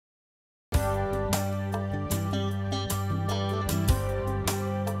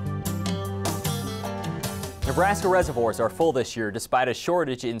Nebraska reservoirs are full this year despite a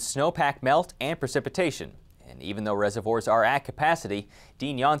shortage in snowpack melt and precipitation. And even though reservoirs are at capacity,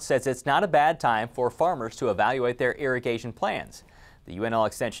 Dean Yonts says it's not a bad time for farmers to evaluate their irrigation plans. The UNL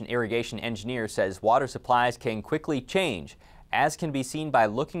Extension irrigation engineer says water supplies can quickly change, as can be seen by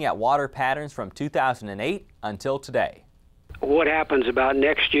looking at water patterns from 2008 until today. What happens about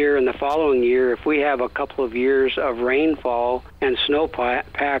next year and the following year, if we have a couple of years of rainfall and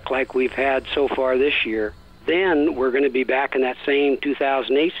snowpack like we've had so far this year, then we're going to be back in that same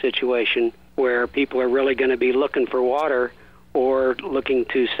 2008 situation where people are really going to be looking for water or looking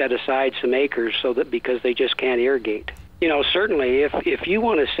to set aside some acres so that because they just can't irrigate. You know, certainly if you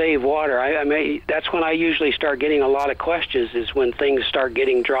want to save water, that's when I usually start getting a lot of questions, is when things start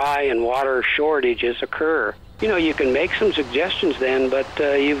getting dry and water shortages occur. You know, you can make some suggestions then, but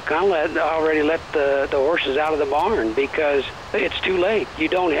you've kind of already let the horses out of the barn because it's too late. You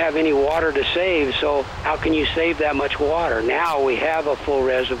don't have any water to save, so how can you save that much water? Now we have a full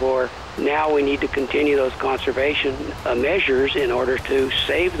reservoir. Now we need to continue those conservation measures in order to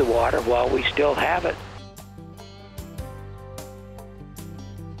save the water while we still have it.